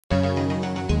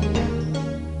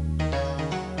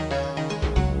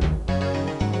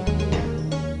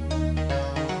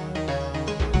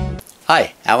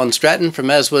Hi, Alan Stratton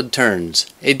from As Wood Turns.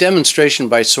 A demonstration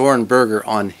by Soren Berger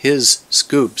on his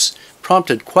scoops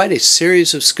prompted quite a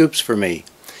series of scoops for me.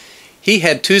 He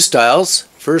had two styles.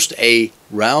 First, a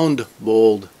round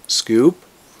bowled scoop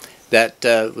that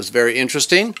was very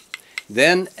interesting.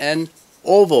 Then an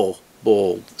oval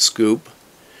bowled scoop.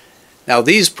 Now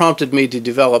these prompted me to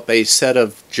develop a set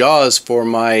of jaws for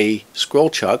my scroll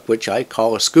chuck, which I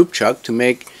call a scoop chuck, to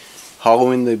make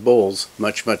hollowing the bowls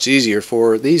much easier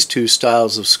for these two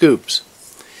styles of scoops.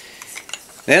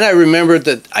 Then I remembered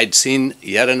that I'd seen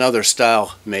yet another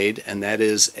style made, and that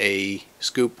is a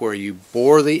scoop where you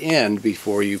bore the end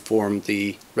before you form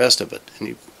the rest of it,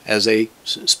 and as a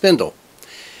spindle.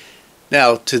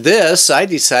 Now to this I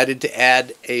decided to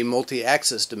add a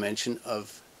multi-axis dimension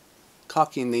of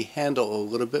cocking the handle a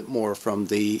little bit more from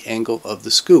the angle of the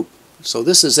scoop. So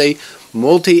this is a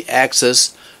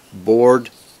multi-axis bored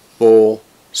bowl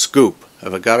scoop.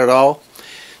 Have I got it all?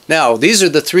 Now these are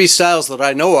the three styles that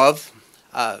I know of.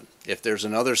 If there's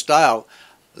another style,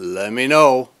 let me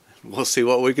know. We'll see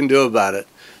what we can do about it.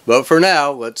 But for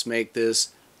now, let's make this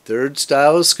third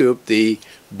style of scoop the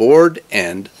bored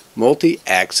end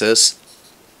multi-axis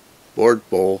bored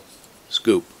bowl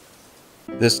scoop.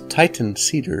 This Titan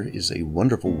cedar is a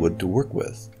wonderful wood to work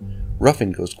with.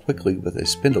 Roughing goes quickly with a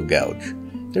spindle gouge.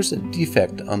 There's a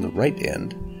defect on the right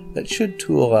end that should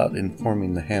tool out in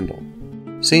forming the handle.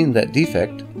 Seeing that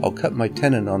defect, I'll cut my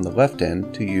tenon on the left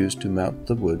end to use to mount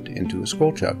the wood into a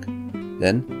scroll chuck.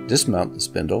 Then dismount the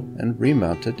spindle and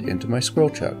remount it into my scroll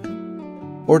chuck.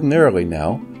 Ordinarily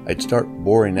now, I'd start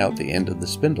boring out the end of the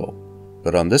spindle,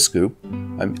 but on this scoop,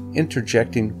 I'm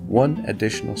interjecting one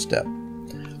additional step.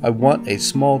 I want a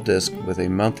small disc with a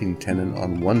mounting tenon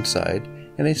on one side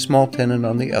and a small tenon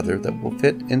on the other that will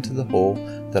fit into the hole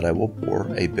that I will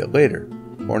bore a bit later.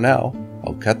 For now,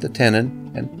 I'll cut the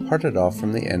tenon and part it off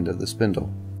from the end of the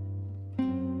spindle.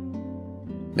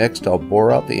 Next, I'll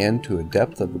bore out the end to a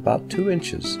depth of about 2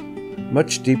 inches.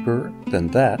 Much deeper than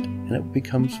that, and it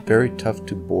becomes very tough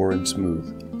to bore and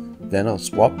smooth. Then I'll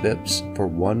swap bits for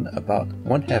one about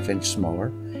 1/2 inch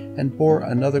smaller and bore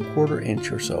another 1/4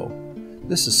 inch or so.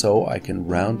 This is so I can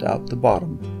round out the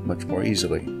bottom much more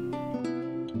easily.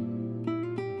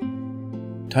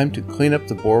 Time to clean up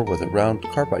the bore with a round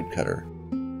carbide cutter.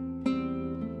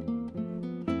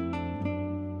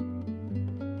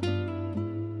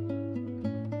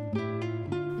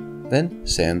 Then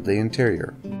sand the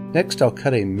interior. Next I'll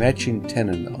cut a matching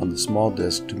tenon on the small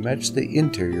disc to match the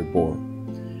interior bore.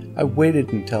 I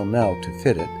waited until now to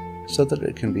fit it so that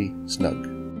it can be snug.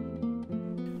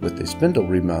 With the spindle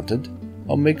remounted,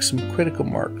 I'll make some critical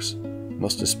marks,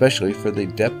 most especially for the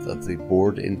depth of the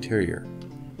bored interior.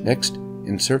 Next,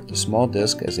 insert the small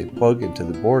disc as a plug into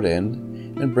the bored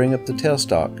end and bring up the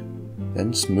tailstock.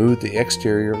 Then smooth the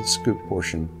exterior of the scoop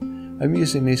portion. I'm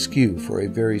using a skew for a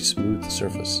very smooth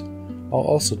surface. I'll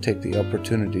also take the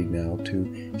opportunity now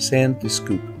to sand the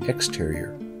scoop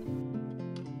exterior.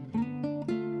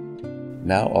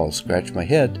 Now I'll scratch my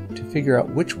head to figure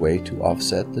out which way to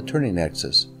offset the turning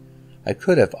axis. I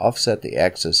could have offset the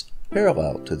axis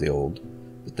parallel to the old,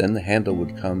 but then the handle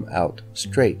would come out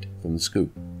straight from the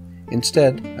scoop.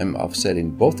 Instead, I'm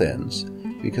offsetting both ends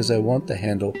because I want the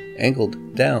handle angled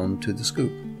down to the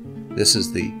scoop. This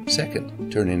is the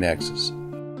second turning axis.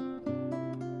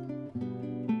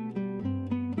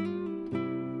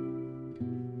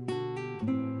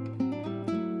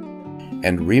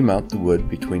 And remount the wood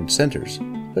between centers,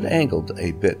 but angled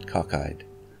a bit cockeyed.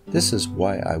 This is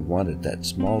why I wanted that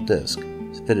small disc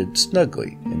fitted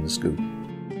snugly in the scoop.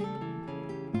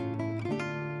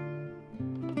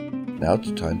 Now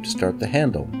it's time to start the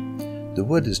handle. The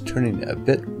wood is turning a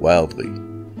bit wildly.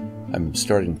 I'm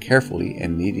starting carefully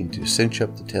and needing to cinch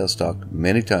up the tailstock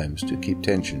many times to keep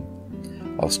tension.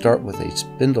 I'll start with a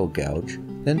spindle gouge,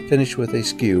 then finish with a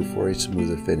skew for a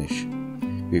smoother finish.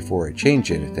 Before I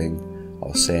change anything,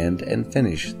 I'll sand and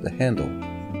finish the handle.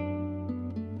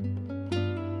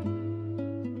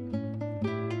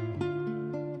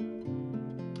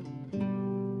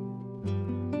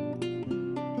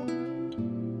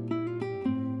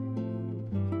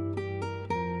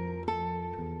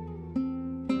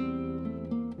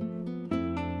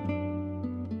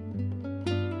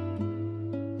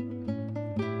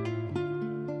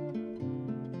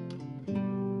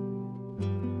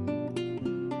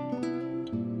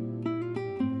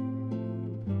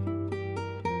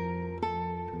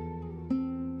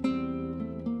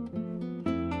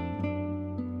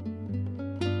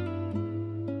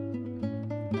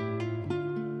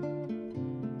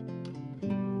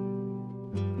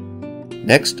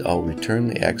 Next, I'll return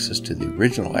the axis to the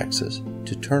original axis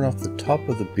to turn off the top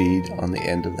of the bead on the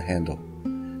end of the handle.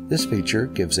 This feature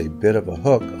gives a bit of a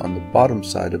hook on the bottom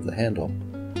side of the handle.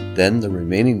 Then the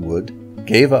remaining wood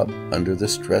gave up under the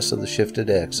stress of the shifted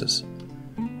axis.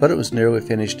 But it was nearly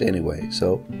finished anyway,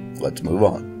 so let's move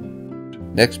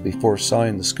on. Next, before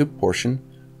sawing the scoop portion,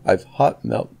 I've hot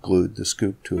melt glued the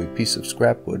scoop to a piece of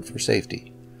scrap wood for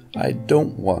safety. I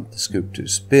don't want the scoop to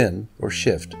spin or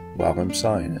shift while I'm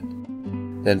sawing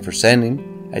it. Then for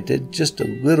sanding, I did just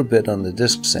a little bit on the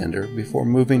disc sander before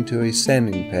moving to a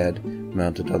sanding pad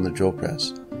mounted on the drill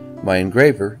press. My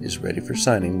engraver is ready for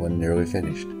signing when nearly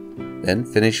finished. Then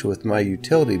finish with my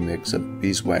utility mix of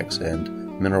beeswax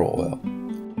and mineral oil.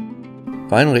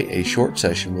 Finally, a short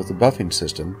session with the buffing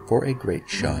system for a great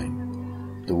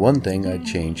shine. The one thing I'd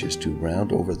change is to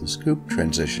round over the scoop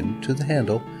transition to the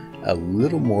handle a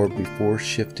little more before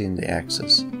shifting the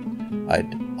axis.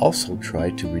 I'd also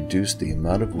try to reduce the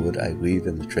amount of wood I leave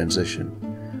in the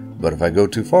transition, but if I go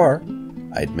too far,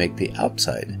 I'd make the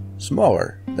outside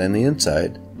smaller than the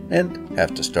inside and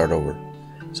have to start over.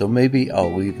 So maybe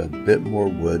I'll leave a bit more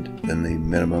wood than the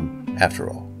minimum after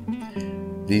all.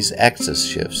 These axis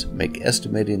shifts make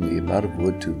estimating the amount of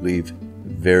wood to leave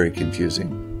very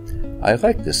confusing. I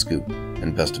like this scoop,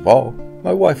 and best of all,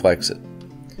 my wife likes it.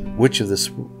 Which of the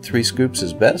 3 scoops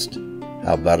is best?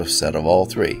 How about a set of all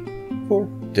 3 for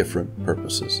different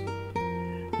purposes?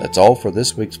 That's all for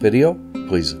this week's video.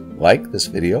 Please like this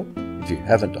video. If you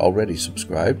haven't already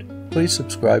subscribed, please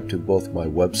subscribe to both my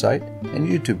website and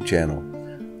YouTube channel.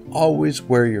 Always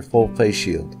wear your full face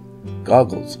shield.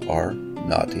 Goggles are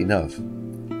not enough.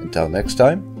 Until next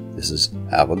time, this is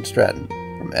Alan Stratton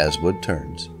from As Wood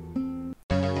Turns.